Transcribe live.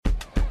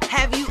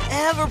Have you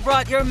ever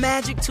brought your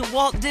magic to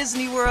Walt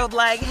Disney World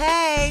like,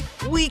 hey,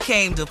 we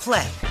came to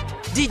play?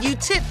 Did you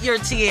tip your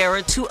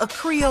tiara to a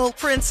Creole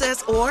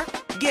princess or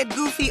get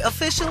goofy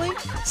officially?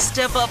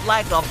 Step up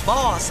like a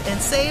boss and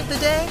save the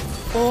day?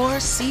 Or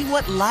see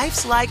what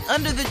life's like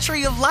under the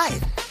tree of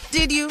life?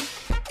 Did you?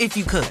 If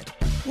you could.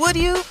 Would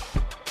you?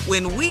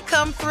 When we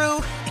come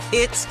through,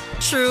 it's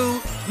true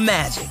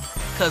magic.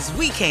 'Cause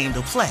we came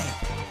to play.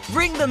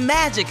 Bring the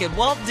magic at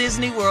Walt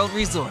Disney World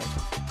Resort.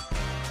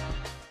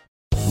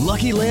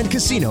 Lucky Land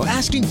Casino,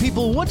 asking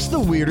people, what's the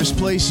weirdest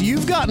place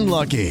you've gotten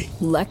lucky?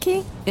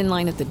 Lucky? In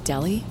line at the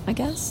deli, I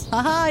guess?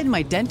 Aha, in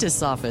my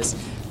dentist's office.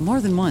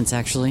 More than once,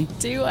 actually.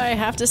 Do I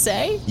have to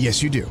say?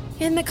 Yes, you do.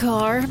 In the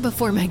car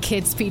before my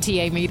kids'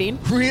 PTA meeting.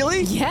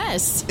 Really?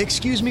 Yes.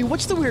 Excuse me,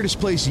 what's the weirdest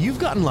place you've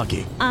gotten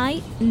lucky?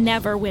 I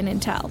never win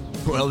and tell.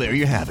 Well, there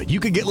you have it. You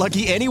can get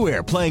lucky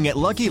anywhere, playing at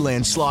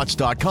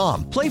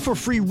LuckyLandSlots.com. Play for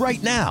free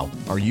right now.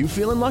 Are you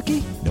feeling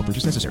lucky? No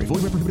purchase necessary.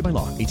 Void where prohibited by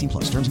law.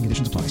 18+. Terms and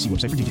conditions apply. See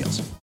website for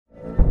details.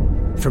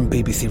 From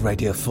BBC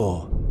Radio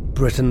 4,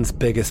 Britain's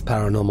biggest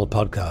paranormal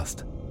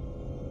podcast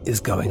is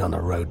going on a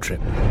road trip.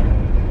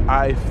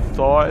 I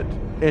thought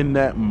in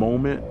that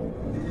moment,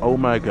 oh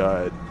my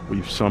God,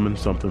 we've summoned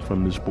something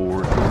from this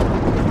board.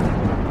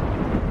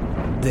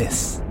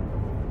 This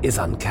is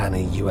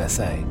Uncanny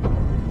USA.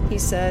 He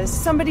says,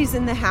 somebody's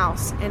in the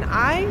house, and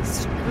I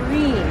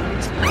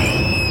screamed.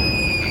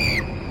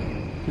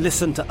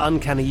 Listen to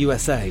Uncanny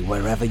USA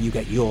wherever you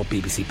get your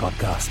BBC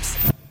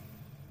podcasts,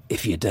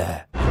 if you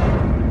dare.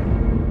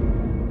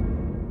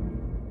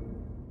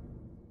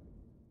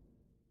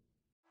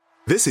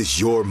 This is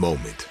your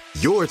moment,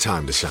 your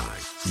time to shine,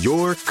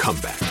 your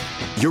comeback.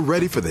 You're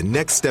ready for the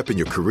next step in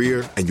your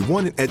career, and you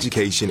want an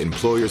education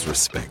employers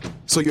respect.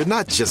 So you're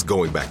not just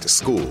going back to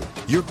school,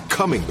 you're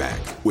coming back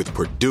with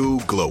Purdue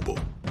Global.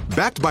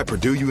 Backed by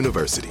Purdue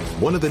University,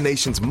 one of the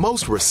nation's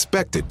most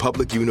respected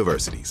public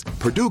universities,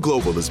 Purdue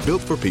Global is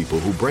built for people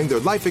who bring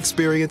their life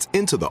experience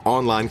into the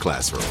online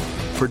classroom.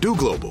 Purdue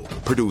Global,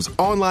 Purdue's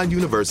online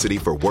university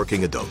for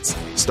working adults.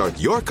 Start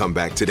your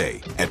comeback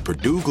today at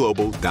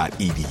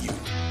purdueglobal.edu.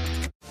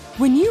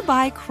 When you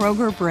buy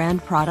Kroger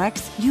brand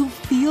products, you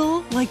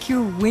feel like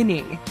you're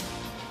winning.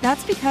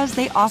 That's because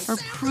they offer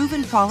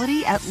proven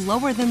quality at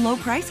lower than low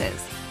prices.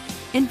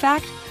 In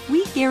fact,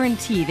 we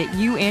guarantee that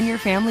you and your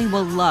family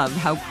will love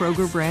how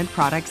Kroger brand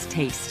products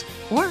taste,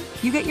 or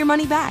you get your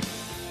money back.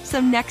 So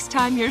next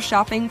time you're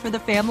shopping for the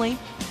family,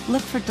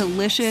 look for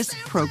delicious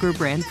Kroger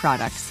brand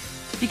products,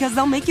 because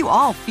they'll make you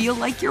all feel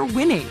like you're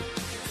winning.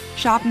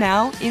 Shop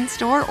now,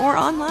 in-store, or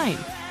online.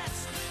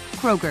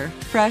 Kroger,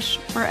 fresh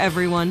for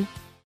everyone.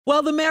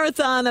 Well, the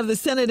marathon of the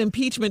Senate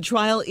impeachment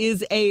trial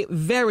is a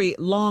very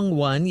long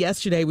one.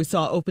 Yesterday, we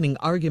saw opening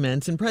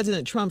arguments, and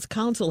President Trump's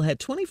counsel had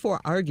 24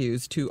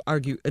 hours to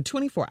argue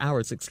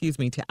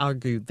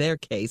their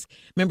case.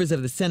 Members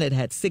of the Senate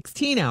had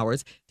 16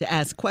 hours to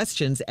ask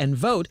questions and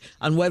vote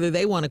on whether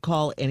they want to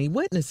call any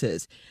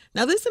witnesses.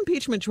 Now, this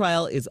impeachment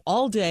trial is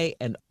all day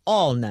and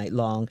all night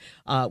long.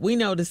 We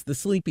noticed the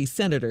sleepy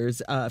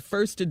senators.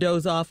 First to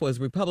doze off was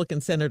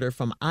Republican Senator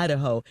from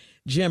Idaho,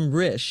 Jim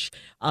Risch.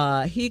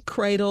 He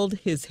cradled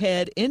his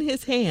head in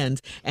his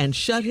hands and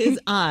shut his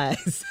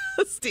eyes.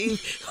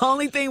 Steve, the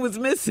only thing was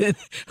missing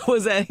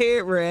was a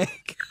head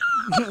rag.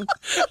 My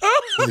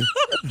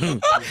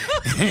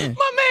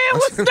man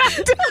was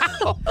knocked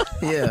out.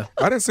 Yeah.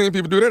 I done seen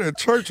people do that at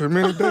church for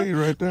many days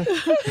right there.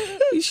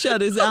 He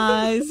shut his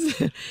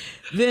eyes.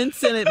 Then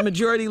Senate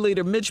Majority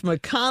Leader Mitch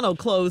McConnell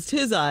closed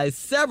his eyes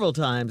several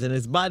times and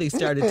his body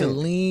started to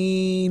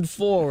lean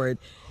forward.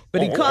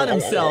 But he caught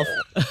himself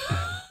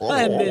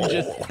and then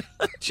just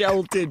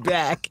jolted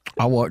back.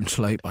 I wasn't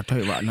asleep. I tell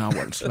you right now, I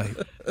wasn't asleep.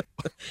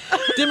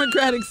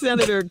 Democratic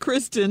Senator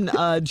Kristen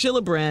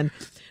Gillibrand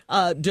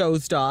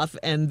dozed off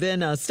and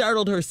then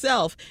startled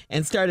herself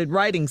and started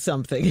writing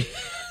something.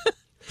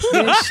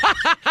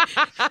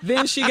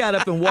 Then she got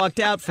up and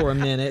walked out for a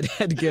minute,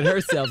 had to get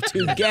herself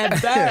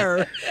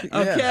together.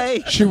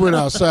 Okay? She went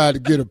outside to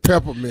get a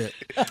peppermint.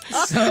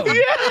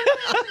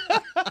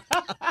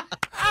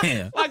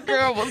 My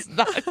girl was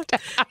knocked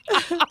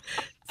out.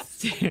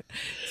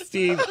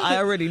 Steve, I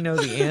already know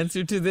the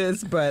answer to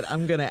this, but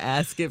I'm going to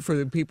ask it for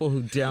the people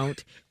who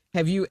don't.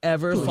 Have you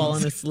ever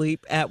fallen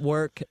asleep at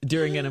work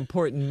during an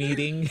important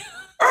meeting?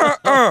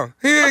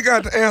 He ain't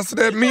got to answer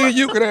that. Me and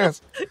you could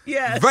answer.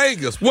 Yes.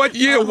 Vegas. What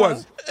year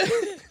was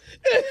it?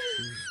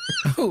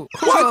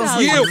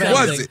 What year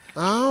was it?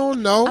 I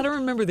don't know. I don't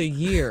remember the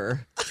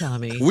year,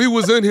 Tommy. We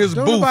was in his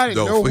Don't booth, nobody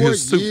though, know for what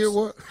his suits. year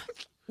was.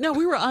 No,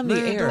 we were on the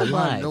air Nobody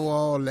live. know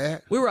all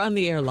that. We were on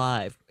the air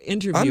live,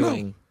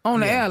 interviewing. On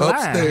the air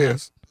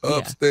live.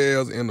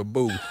 Upstairs in the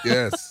booth,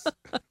 yes.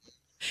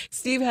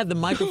 Steve had the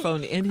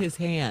microphone in his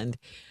hand.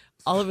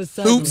 All of a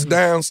sudden... Suits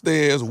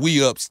downstairs,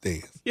 we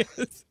upstairs.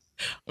 Yes.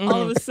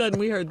 All of a sudden,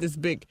 we heard this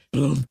big...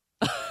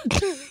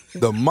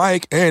 The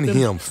mic and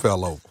him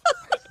fell over.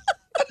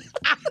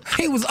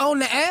 He was on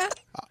the air?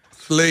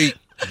 Sleep.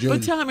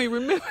 But Tommy,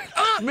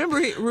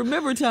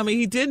 remember, Tommy,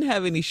 he didn't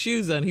have any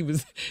shoes on. He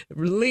was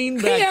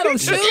leaned back. He had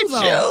shoes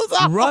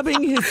on.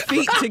 Rubbing his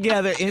feet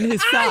together in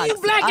his socks. You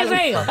black as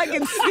hell. I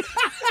can see.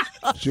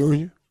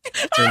 Junior.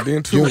 And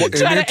then two white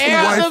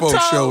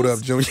folks showed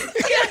up,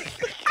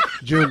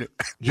 Junior.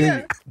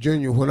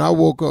 Junior, when I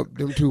woke up,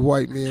 them two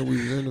white men, we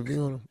was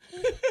interviewing them.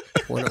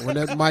 When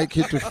that mic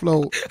hit the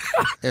floor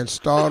and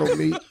startled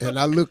me, and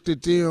I looked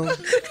at them,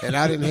 and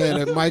I didn't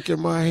have that mic in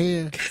my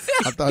hand,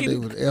 I thought they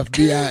was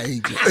FBI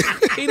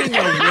agents. He didn't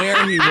know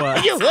where he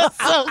was. You were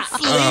so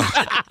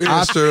sleepy.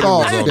 I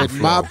thought that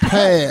my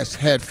past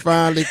had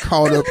finally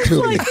caught up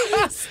to me.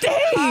 Steve!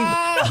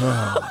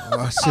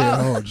 I said,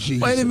 oh,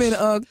 Jesus. Wait a minute,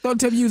 don't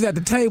tell me you was at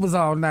the tables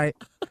all night.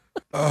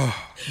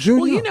 Junior,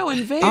 Well, you know,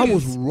 in Vegas. I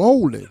was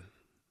rolling.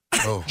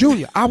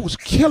 Junior, I was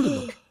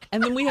killing them.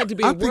 And then we had to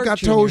be I at think work, I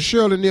Junior. told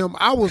Shirley and them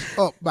I was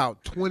up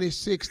about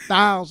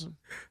 26,000.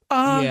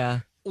 Yeah.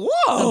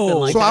 Whoa.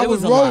 Like so that. I It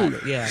was a lot. rolling.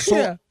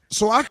 Yeah.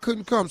 So I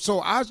couldn't come. So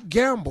I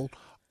gambled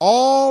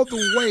all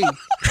the way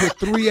to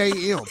 3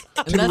 a.m.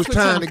 till it was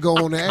time to go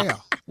on the air.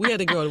 We had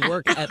to go to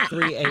work at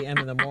 3 a.m.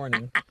 in the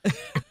morning.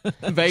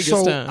 Vegas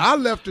so time. I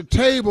left the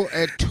table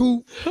at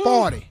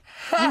 2:40.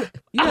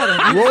 You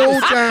had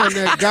Rolled down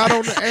there, got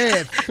on the air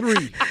at 3.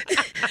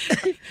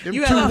 Them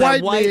You two had on white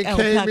that white men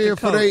came alpaca in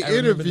for coat. their I remember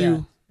interview.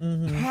 that.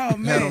 Mm-hmm. Oh,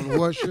 man. Had on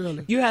what,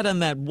 Shirley? You had on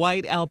that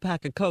white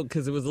alpaca coat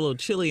because it was a little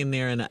chilly in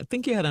there, and I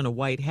think you had on a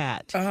white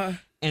hat.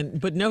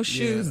 But no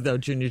shoes though,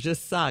 Junior,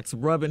 just socks,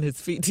 rubbing his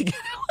feet together.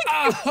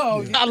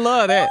 I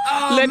love that.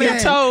 Letting your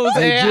toes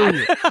Hey, air.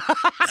 Junior.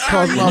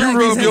 Cause my You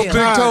rub your big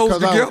tired, toes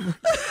 'cause I- together.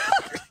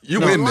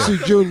 You in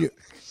there.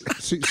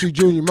 See,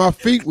 Junior, my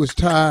feet was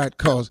tired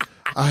because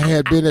I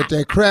had been at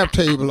that crab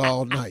table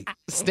all night.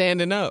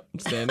 Standing up.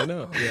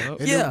 Yeah.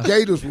 And them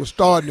gators were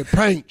starting to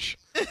pinch.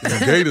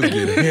 The gators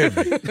getting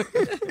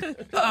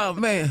heavy. Oh,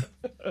 man.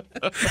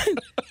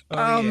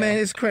 Oh, man,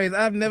 it's crazy.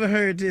 I've never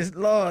heard this,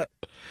 Lord.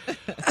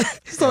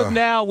 So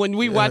now when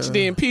we watch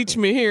the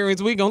impeachment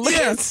hearings, we going to look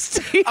at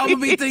Steve. I'm going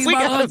to be thinking We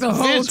about got us the a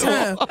whole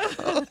visual.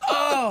 time.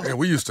 Oh. Man,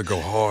 we used to go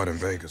hard in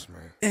Vegas, man.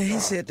 And he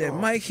said that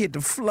Mike hit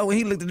the floor, and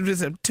he looked at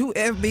this, two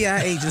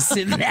FBI agents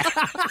sitting there.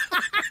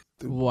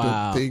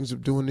 Wow. The things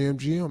of doing the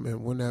MGM,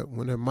 and when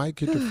that mic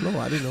hit the floor,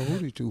 I didn't know who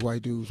these two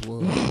white dudes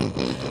were. I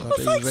thought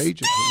they was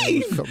agents, and they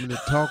was coming to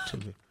talk to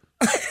me.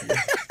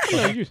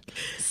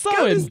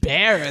 So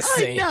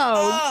embarrassing. I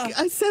know.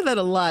 I said that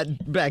a lot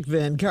back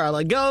then,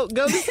 Carla. Go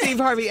to Steve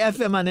Harvey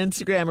FM on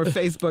Instagram or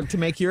Facebook to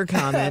make your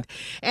comment.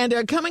 And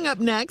coming up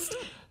next,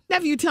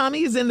 Nephew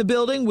Tommy is in the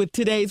building with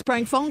today's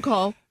prank phone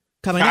call.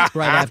 Coming up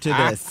right after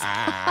this.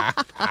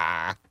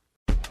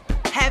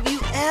 Have you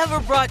ever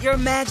brought your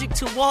magic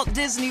to Walt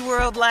Disney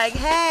World like,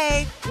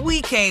 hey,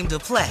 we came to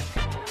play?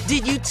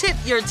 Did you tip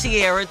your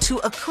tiara to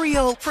a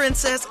Creole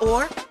princess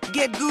or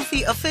get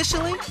goofy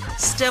officially?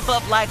 Step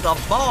up like a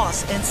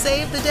boss and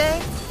save the day?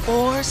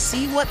 Or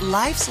see what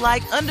life's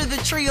like under the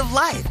tree of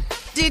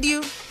life? Did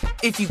you?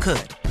 If you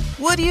could.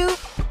 Would you?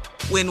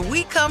 When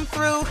we come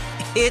through,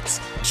 it's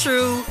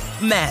true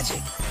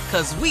magic.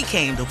 'Cause we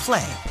came to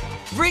play.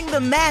 Bring the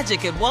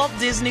magic at Walt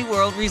Disney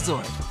World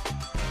Resort.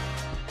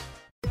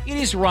 It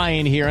is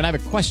Ryan here, and I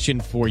have a question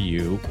for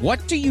you.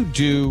 What do you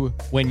do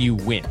when you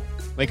win?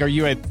 Like, are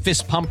you a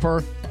fist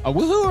pumper, a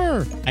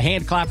woo-hooer, a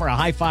hand clapper, a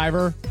high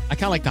fiver? I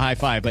kind of like the high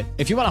five, but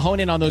if you want to hone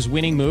in on those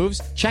winning moves,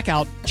 check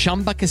out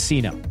Chumba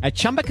Casino. At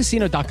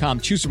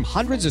ChumbaCasino.com, choose from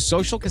hundreds of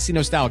social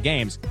casino-style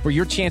games for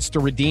your chance to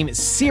redeem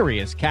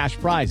serious cash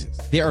prizes.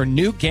 There are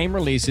new game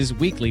releases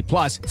weekly,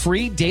 plus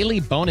free daily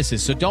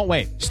bonuses. So don't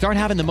wait. Start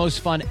having the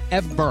most fun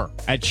ever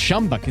at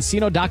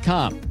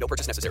ChumbaCasino.com. No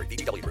purchase necessary.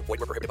 VGW. Void where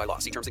prohibited by law.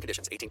 See terms and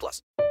conditions.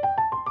 18+.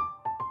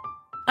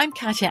 I'm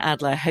Katya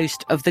Adler,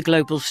 host of The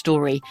Global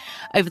Story.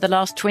 Over the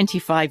last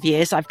 25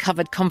 years, I've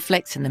covered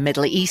conflicts in the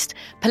Middle East,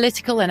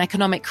 political and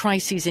economic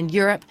crises in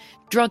Europe,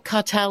 drug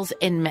cartels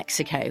in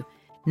Mexico.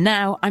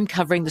 Now I'm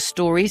covering the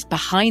stories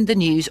behind the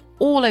news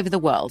all over the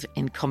world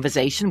in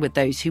conversation with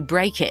those who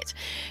break it.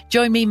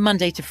 Join me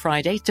Monday to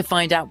Friday to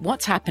find out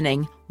what's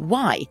happening,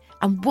 why,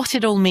 and what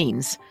it all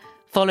means.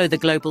 Follow The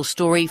Global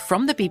Story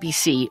from the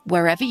BBC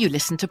wherever you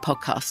listen to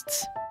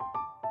podcasts.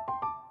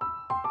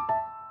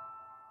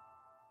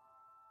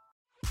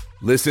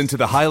 Listen to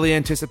the highly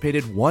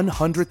anticipated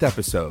 100th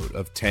episode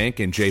of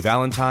Tank and Jay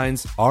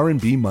Valentine's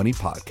R&B Money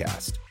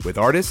Podcast with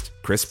artist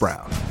Chris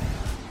Brown.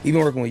 Even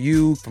working with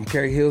you, from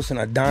Carrie Hilson,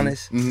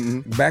 Adonis,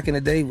 back in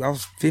the day, I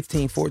was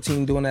 15,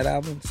 14 doing that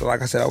album. So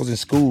like I said, I was in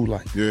school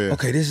like,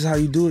 okay, this is how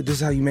you do it. This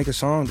is how you make a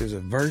song. There's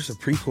a verse, a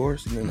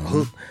pre-chorus, and then a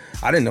hook.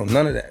 I didn't know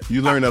none of that.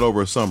 You learned that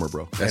over a summer,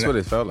 bro. That's what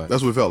it felt like.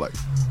 That's what it felt like.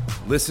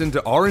 Listen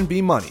to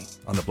R&B Money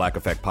on the Black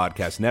Effect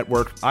Podcast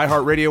Network,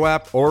 iHeartRadio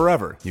app, or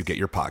wherever you get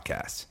your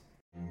podcasts.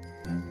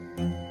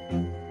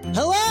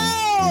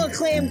 Hello!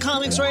 acclaimed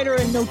comics writer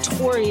and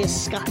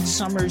notorious Scott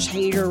Summers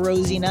hater,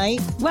 Rosie Knight.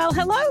 Well,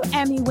 hello,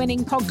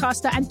 Emmy-winning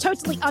podcaster and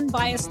totally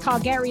unbiased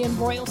Targaryen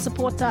royal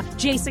supporter,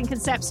 Jason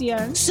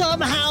Concepcion.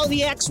 Somehow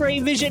the X-Ray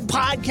Vision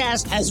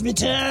podcast has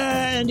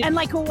returned. And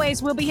like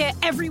always, we'll be here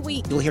every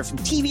week. You'll hear from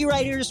TV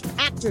writers,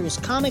 actors,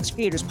 comics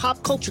creators,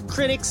 pop culture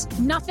critics.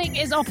 Nothing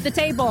is off the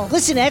table.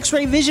 Listen to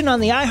X-Ray Vision on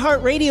the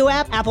iHeartRadio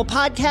app, Apple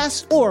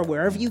Podcasts, or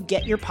wherever you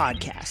get your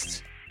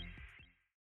podcasts.